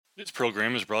This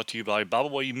program is brought to you by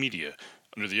Bible Way Media,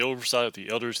 under the oversight of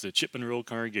the elders of the Chipman Road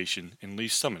Congregation in Lee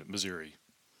Summit, Missouri.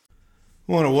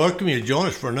 I want to welcome you to join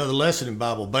us for another lesson in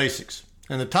Bible Basics.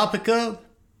 And the topic of,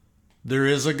 there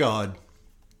is a God.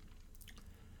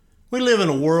 We live in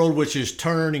a world which is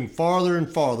turning farther and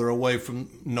farther away from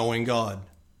knowing God.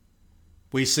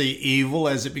 We see evil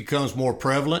as it becomes more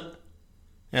prevalent,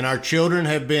 and our children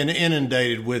have been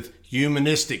inundated with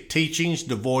humanistic teachings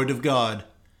devoid of God.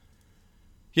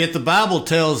 Yet the Bible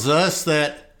tells us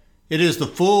that it is the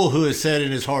fool who has said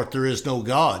in his heart there is no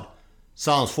God.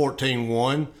 Psalms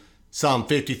 14:1, Psalm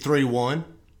 53:1.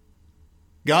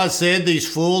 God said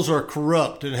these fools are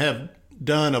corrupt and have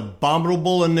done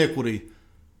abominable iniquity.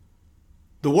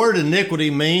 The word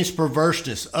iniquity means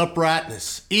perverseness,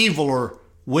 uprightness, evil, or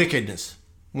wickedness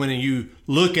when you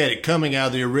look at it coming out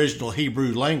of the original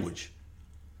Hebrew language.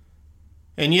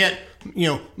 And yet,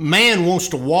 man wants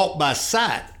to walk by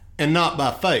sight and not by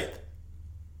faith.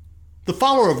 The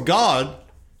follower of God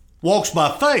walks by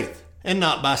faith and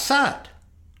not by sight.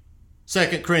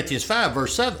 2 Corinthians 5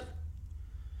 verse 7.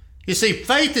 You see,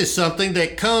 faith is something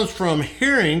that comes from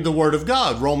hearing the Word of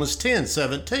God, Romans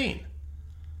 10:17.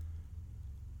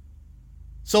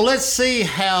 So let's see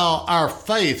how our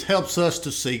faith helps us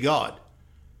to see God.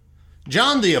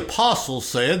 John the Apostle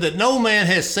said that no man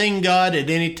has seen God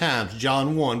at any time,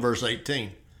 John 1 verse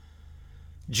 18.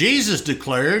 Jesus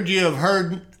declared, you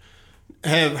have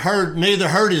neither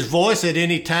heard his voice at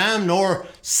any time nor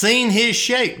seen his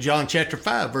shape, John chapter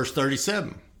 5 verse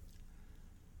 37.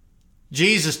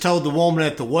 Jesus told the woman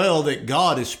at the well that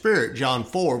God is spirit, John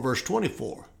 4 verse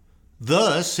 24.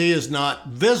 Thus he is not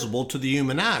visible to the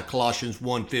human eye, Colossians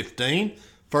 1:15,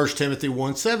 1 Timothy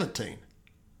 1:17.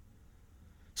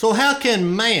 So how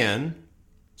can man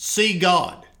see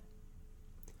God?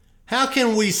 How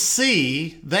can we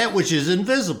see that which is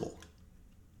invisible?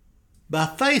 By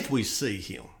faith we see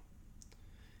him.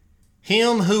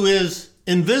 Him who is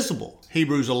invisible,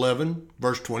 Hebrews 11,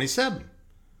 verse 27.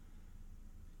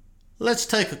 Let's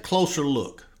take a closer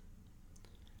look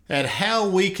at how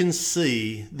we can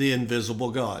see the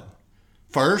invisible God.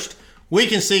 First, we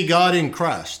can see God in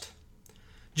Christ.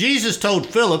 Jesus told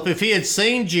Philip if he had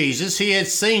seen Jesus, he had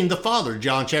seen the Father,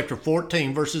 John chapter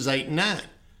 14, verses 8 and 9.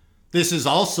 This is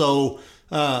also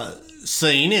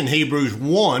seen in Hebrews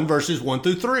 1, verses 1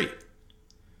 through 3.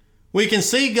 We can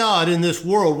see God in this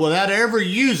world without ever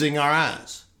using our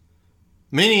eyes.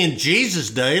 Many in Jesus'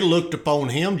 day looked upon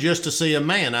him just to see a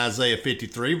man, Isaiah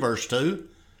 53, verse 2.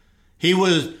 He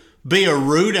would be a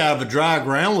root out of a dry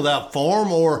ground without form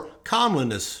or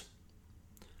comeliness.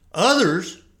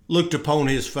 Others looked upon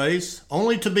his face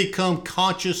only to become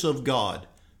conscious of God,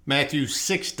 Matthew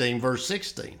 16, verse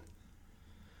 16.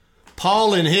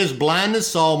 Paul in his blindness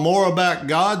saw more about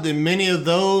God than many of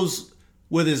those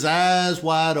with his eyes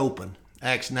wide open,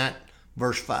 Acts 9,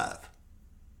 verse 5.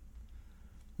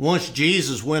 Once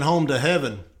Jesus went home to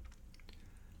heaven,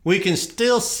 we can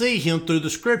still see him through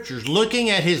the scriptures, looking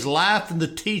at his life and the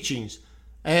teachings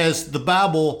as the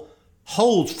Bible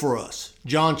holds for us.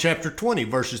 John chapter 20,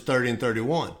 verses 30 and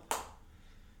 31.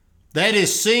 That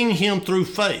is seeing him through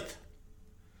faith.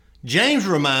 James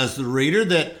reminds the reader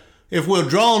that if we'll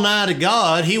draw nigh to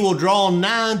God, he will draw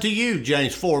nigh unto you,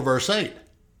 James 4, verse 8.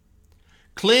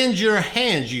 Cleanse your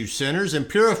hands, you sinners, and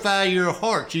purify your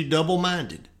hearts, you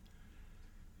double-minded.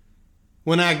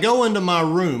 When I go into my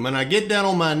room and I get down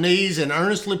on my knees and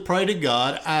earnestly pray to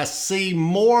God, I see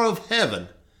more of heaven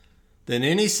than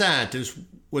any scientist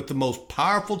with the most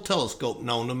powerful telescope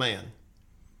known to man.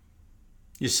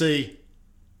 You see,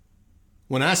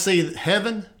 when I see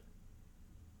heaven,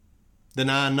 then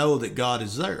I know that God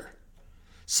is there.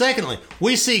 Secondly,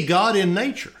 we see God in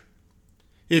nature.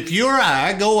 If you or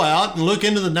I go out and look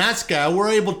into the night sky, we're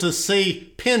able to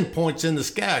see pinpoints in the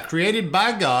sky created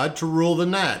by God to rule the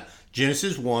night.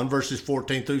 Genesis 1, verses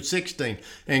 14 through 16.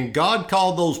 And God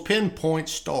called those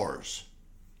pinpoints stars.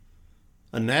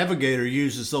 A navigator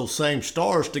uses those same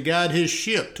stars to guide his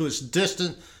ship to its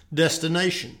distant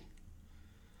destination.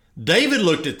 David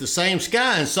looked at the same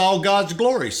sky and saw God's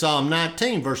glory. Psalm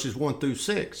 19, verses 1 through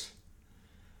 6.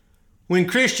 When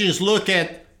Christians look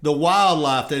at the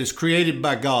wildlife that is created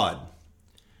by God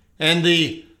and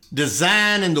the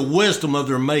design and the wisdom of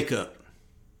their makeup,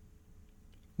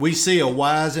 we see a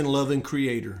wise and loving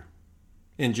creator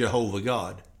in Jehovah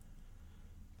God.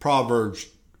 Proverbs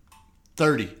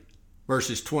 30,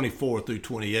 verses 24 through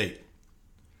 28.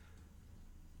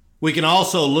 We can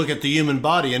also look at the human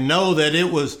body and know that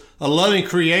it was a loving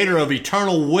creator of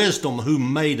eternal wisdom who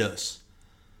made us.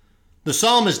 The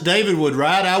psalmist David would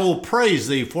write, I will praise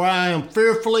thee, for I am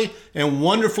fearfully and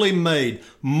wonderfully made.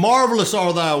 Marvelous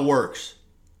are thy works.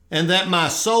 and that my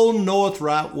soul knoweth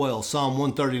right well. Psalm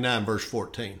 139, verse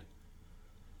 14.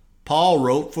 Paul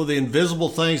wrote, for the invisible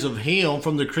things of him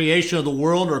from the creation of the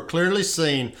world are clearly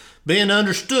seen, being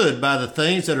understood by the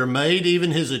things that are made,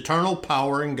 even his eternal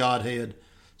power and Godhead,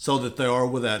 so that they are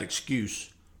without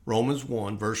excuse. Romans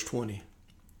 1, verse 20.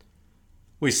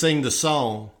 We sing the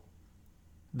song,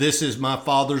 This is my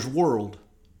Father's world,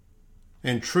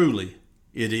 and truly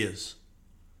it is.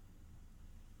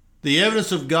 The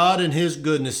evidence of God and his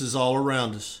goodness is all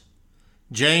around us.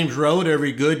 James wrote,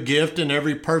 every good gift and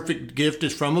every perfect gift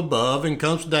is from above and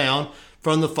comes down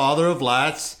from the Father of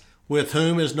lights, with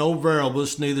whom is no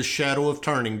variableness, neither shadow of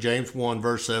turning. James 1,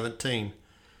 verse 17.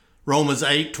 Romans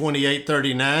 8, 28,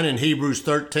 39 and Hebrews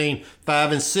 13,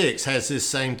 5 and 6 has this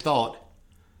same thought.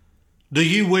 Do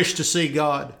you wish to see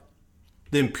God?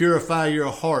 Then purify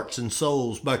your hearts and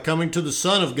souls by coming to the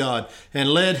Son of God, and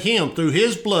let him through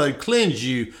his blood cleanse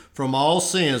you from all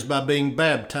sins by being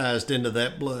baptized into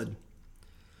that blood.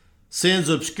 Sins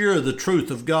obscure the truth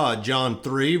of God, John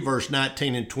 3, verse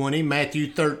 19 and 20,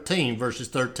 Matthew 13, verses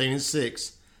 13 and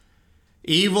 6.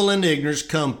 Evil and ignorance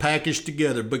come packaged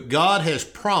together, but God has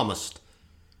promised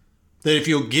that if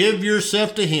you'll give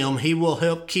yourself to him, he will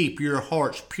help keep your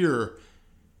hearts pure,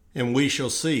 and we shall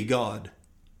see God.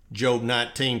 Job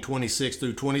 19, 26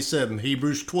 through 27,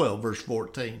 Hebrews 12, verse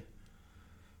 14.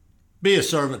 Be a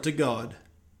servant to God,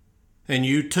 and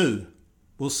you too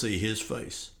will see his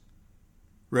face.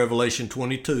 Revelation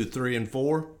 22, 3 and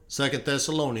 4, 2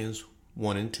 Thessalonians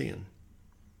 1 and 10.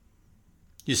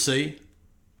 You see,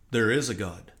 there is a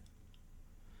God.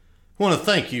 I want to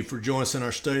thank you for joining us in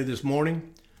our study this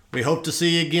morning. We hope to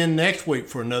see you again next week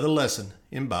for another lesson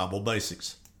in Bible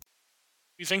Basics.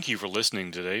 We thank you for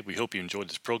listening today. We hope you enjoyed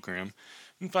this program.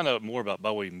 You can find out more about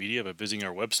Bibleways Media by visiting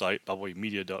our website,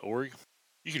 biblewaysmedia.org.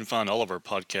 You can find all of our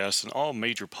podcasts on all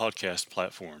major podcast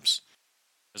platforms.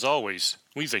 As always,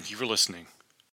 we thank you for listening.